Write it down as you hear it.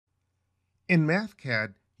In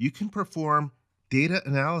Mathcad, you can perform data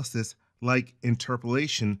analysis like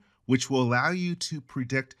interpolation, which will allow you to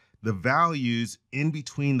predict the values in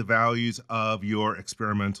between the values of your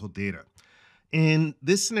experimental data. In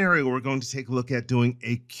this scenario, we're going to take a look at doing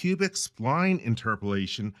a cubic spline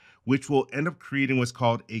interpolation, which will end up creating what's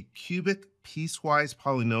called a cubic piecewise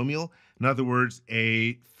polynomial. In other words,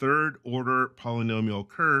 a third order polynomial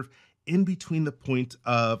curve in between the point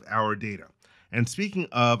of our data. And speaking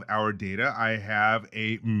of our data, I have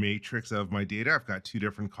a matrix of my data. I've got two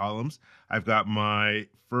different columns. I've got my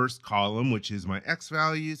first column, which is my x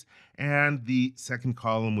values, and the second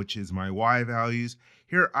column, which is my y values.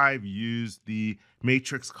 Here I've used the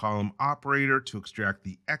matrix column operator to extract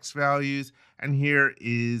the x values, and here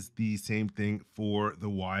is the same thing for the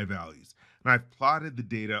y values. And I've plotted the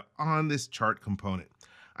data on this chart component.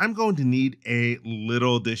 I'm going to need a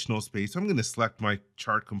little additional space. So I'm going to select my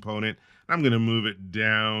chart component. I'm going to move it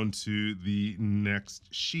down to the next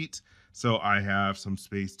sheet so I have some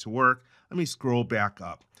space to work. Let me scroll back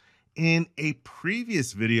up. In a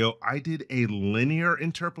previous video, I did a linear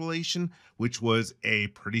interpolation, which was a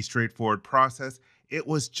pretty straightforward process. It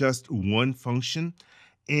was just one function.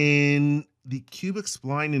 In the cubic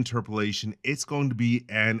spline interpolation, it's going to be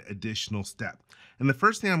an additional step. And the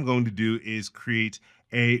first thing I'm going to do is create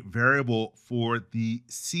a variable for the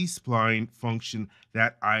C-spline function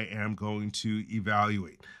that I am going to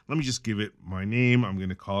evaluate. Let me just give it my name. I'm going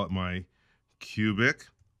to call it my cubic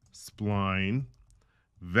spline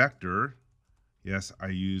vector. Yes, I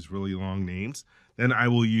use really long names. Then I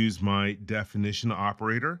will use my definition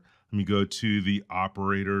operator. Let me go to the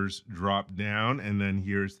operators drop down, and then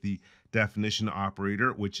here's the definition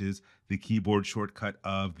operator, which is the keyboard shortcut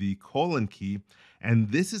of the colon key.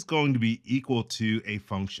 And this is going to be equal to a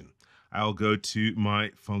function. I'll go to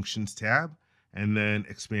my functions tab and then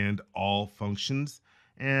expand all functions.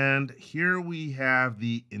 And here we have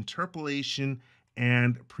the interpolation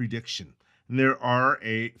and prediction. And there are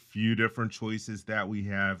a few different choices that we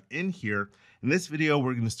have in here. In this video,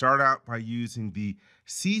 we're going to start out by using the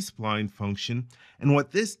C-spline function. And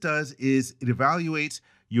what this does is it evaluates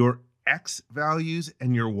your x values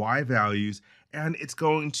and your y values, and it's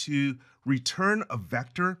going to return a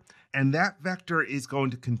vector, and that vector is going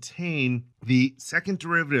to contain the second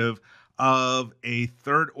derivative of a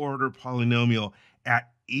third order polynomial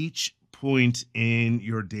at each point in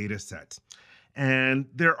your data set. And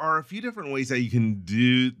there are a few different ways that you can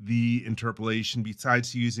do the interpolation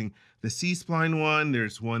besides using the C-spline one.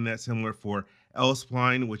 There's one that's similar for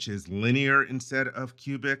L-spline, which is linear instead of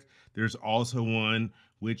cubic. There's also one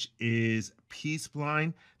which is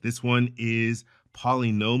P-spline. This one is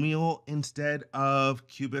polynomial instead of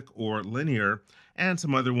cubic or linear. And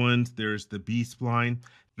some other ones, there's the B-spline.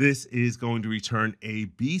 This is going to return a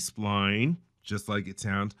B-spline, just like it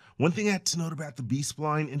sounds. One thing I had to note about the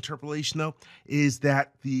B-spline interpolation, though, is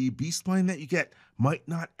that the B-spline that you get might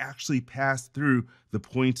not actually pass through the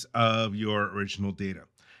points of your original data.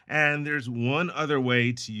 And there's one other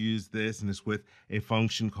way to use this, and it's with a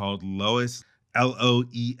function called LOESS,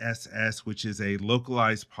 LOESS, which is a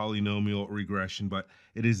localized polynomial regression, but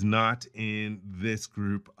it is not in this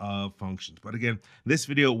group of functions. But again, in this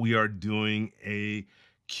video, we are doing a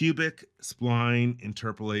cubic spline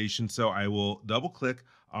interpolation. So I will double click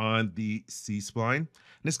on the C-spline, and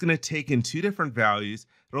it's going to take in two different values.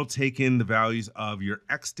 It'll take in the values of your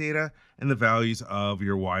X data and the values of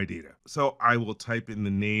your Y data. So I will type in the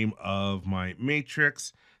name of my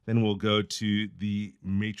matrix. Then we'll go to the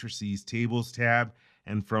matrices tables tab,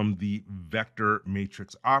 and from the vector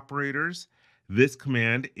matrix operators, this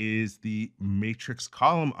command is the matrix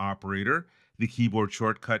column operator. The keyboard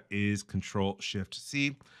shortcut is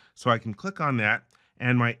Control-Shift-C. So I can click on that,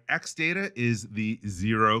 and my X data is the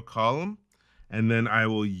 0 column. And then I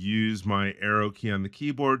will use my arrow key on the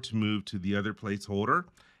keyboard to move to the other placeholder,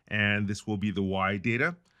 and this will be the Y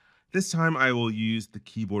data. This time I will use the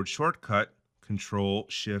keyboard shortcut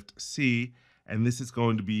Control-Shift-C, and this is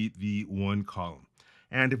going to be the 1 column.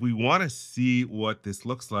 And if we want to see what this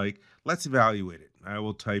looks like, let's evaluate it. I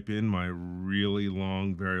will type in my really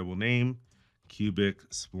long variable name, cubic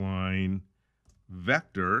spline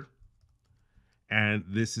vector, and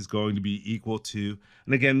this is going to be equal to,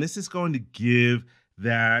 and again, this is going to give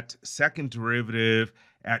that second derivative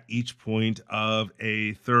at each point of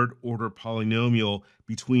a third order polynomial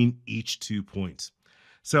between each 2 points.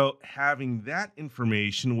 So having that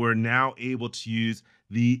information, we're now able to use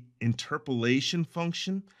the interpolation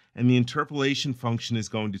function, and the interpolation function is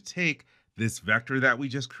going to take this vector that we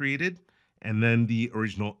just created, and then the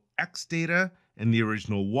original X data and the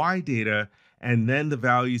original Y data, and then the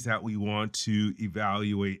values that we want to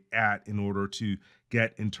evaluate at in order to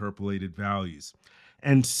get interpolated values.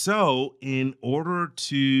 And so in order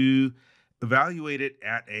to evaluate it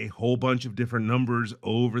at a whole bunch of different numbers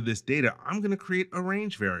over this data, I'm going to create a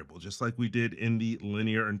range variable, just like we did in the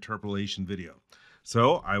linear interpolation video.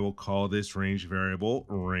 So I will call this range variable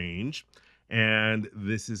range, and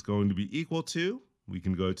this is going to be equal to, we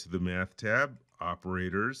can go to the Math tab,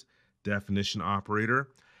 operators, definition operator,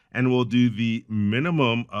 and we'll do the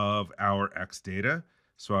minimum of our x data.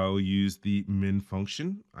 So I will use the min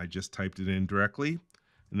function. I just typed it in directly,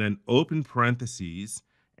 and then open parentheses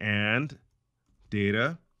and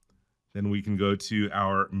data. Then we can go to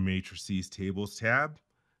our matrices tables tab,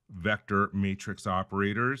 vector matrix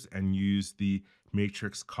operators, and use the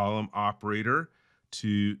matrix column operator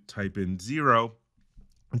to type in 0.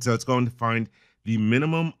 And so it's going to find the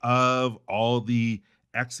minimum of all the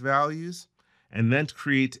x values. And then to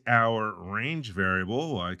create our range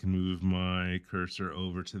variable, I can move my cursor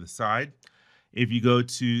over to the side. If you go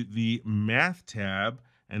to the Math tab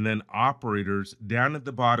and then operators, down at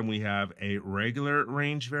the bottom we have a regular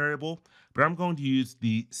range variable, but I'm going to use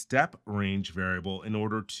the step range variable in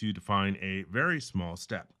order to define a very small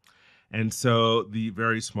step. And so the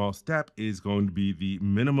very small step is going to be the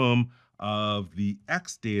minimum of the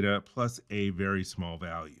x data plus a very small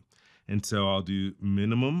value. And so I'll do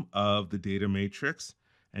minimum of the data matrix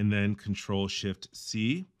and then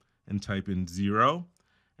Control-Shift-C and type in 0.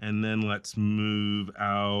 And then let's move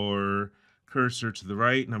our cursor to the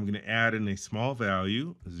right, and I'm going to add in a small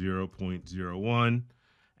value, 0.01.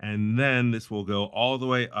 And then this will go all the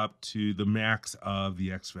way up to the max of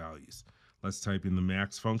the x values. Let's type in the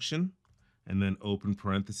max function and then open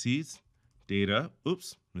parentheses, data,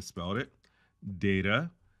 oops, misspelled it, data,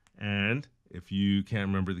 and if you can't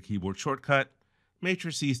remember the keyboard shortcut,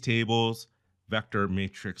 matrices tables, vector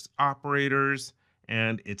matrix operators,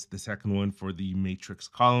 and it's the second one for the matrix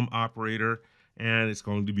column operator, and it's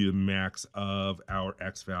going to be the max of our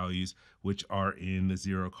x values, which are in the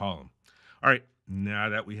 0 column. All right, now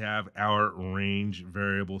that we have our range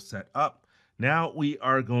variable set up, now we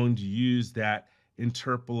are going to use that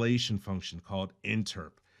interpolation function called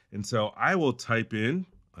interp. And so I will type in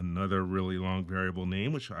another really long variable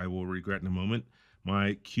name, which I will regret in a moment,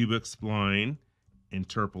 my cubic spline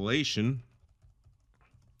interpolation.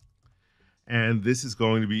 And this is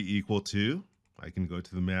going to be equal to, I can go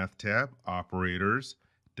to the Math tab, operators,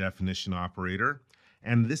 definition operator.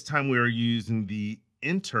 And this time we are using the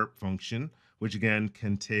interp function, which again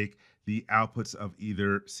can take the outputs of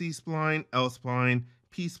either C-spline, L-spline,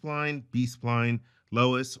 P-spline, B-spline,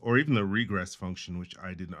 lowest, or even the regress function, which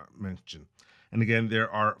I did not mention. And again, there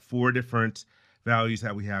are 4 different values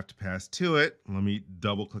that we have to pass to it. Let me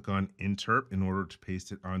double click on interp in order to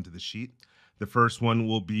paste it onto the sheet. The first one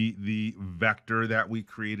will be the vector that we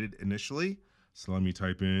created initially. So let me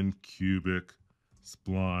type in cubic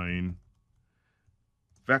spline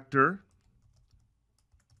vector.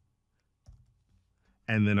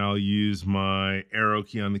 And then I'll use my arrow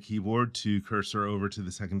key on the keyboard to cursor over to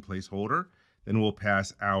the second placeholder. Then we'll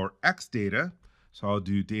pass our x data. So I'll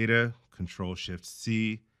do data,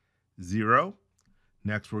 Control-Shift-C, 0.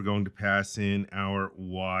 Next, we're going to pass in our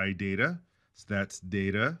y data. So that's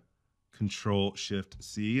data,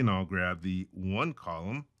 Control-Shift-C, and I'll grab the 1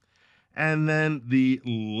 column. And then the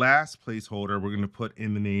last placeholder, we're going to put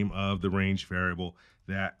in the name of the range variable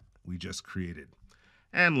that we just created.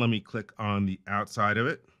 And let me click on the outside of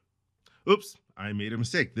it. Oops, I made a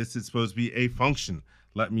mistake. This is supposed to be a function.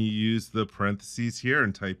 Let me use the parentheses here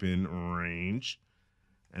and type in range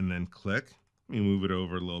and then click. Let me move it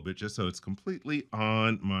over a little bit just so it's completely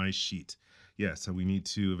on my sheet. Yeah, so we need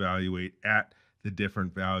to evaluate at the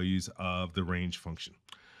different values of the range function.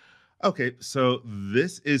 Okay, so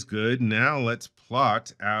this is good. Now let's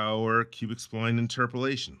plot our cubic spline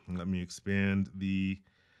interpolation. Let me expand the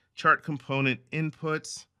chart component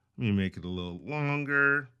inputs. Let me make it a little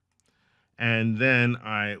longer. And then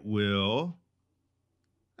I will,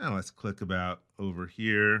 now let's click about over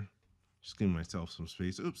here. Just give myself some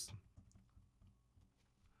space. Oops.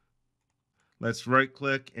 Let's right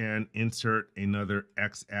click and insert another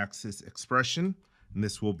x-axis expression. And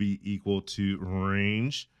this will be equal to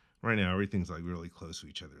range. Right now, everything's like really close to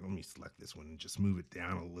each other. Let me select this one and just move it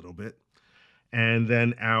down a little bit. And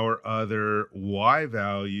then our other y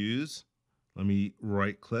values, let me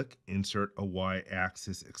right click, insert a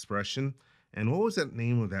y-axis expression. And what was that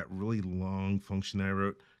name of that really long function I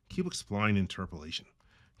wrote? Cubic spline interpolation.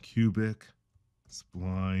 Cubic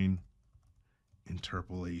spline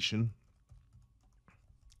interpolation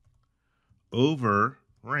over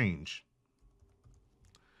range.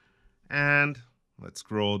 And let's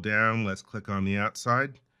scroll down, let's click on the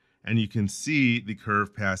outside, and you can see the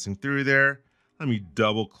curve passing through there. Let me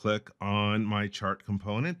double click on my chart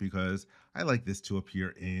component because I like this to appear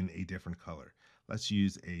in a different color. Let's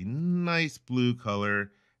use a nice blue color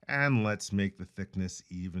and let's make the thickness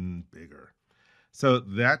even bigger. So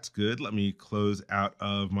that's good. Let me close out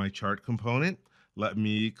of my chart component. Let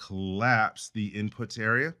me collapse the inputs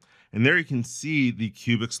area. And there you can see the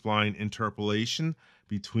cubic spline interpolation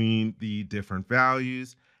between the different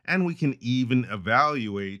values. And we can even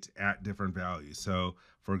evaluate at different values. So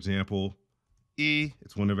for example, E,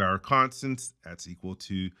 it's one of our constants. That's equal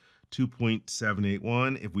to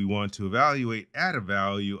 2.781. If we want to evaluate at a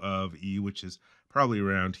value of E, which is probably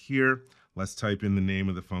around here, let's type in the name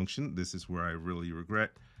of the function. This is where I really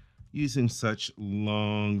regret using such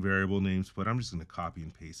long variable names, but I'm just going to copy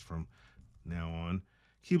and paste from now on.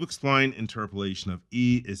 Cubic spline interpolation of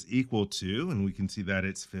E is equal to, and we can see that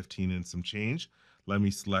it's 15 and some change. Let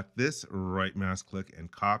me select this, right mouse click and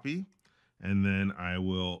copy, and then I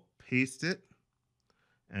will paste it,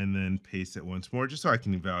 and then paste it once more, just so I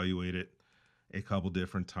can evaluate it a couple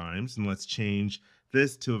different times. And let's change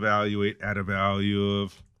this to evaluate at a value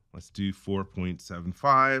of, let's do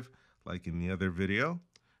 4.75, like in the other video.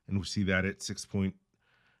 And we see that at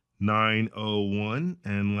 6.901.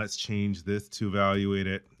 And let's change this to evaluate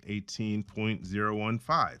at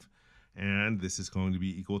 18.015. And this is going to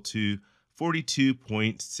be equal to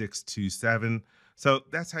 42.627. So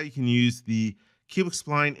that's how you can use the cubic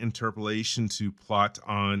spline interpolation to plot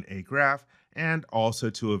on a graph and also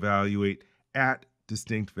to evaluate at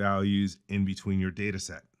distinct values in between your data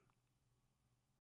set.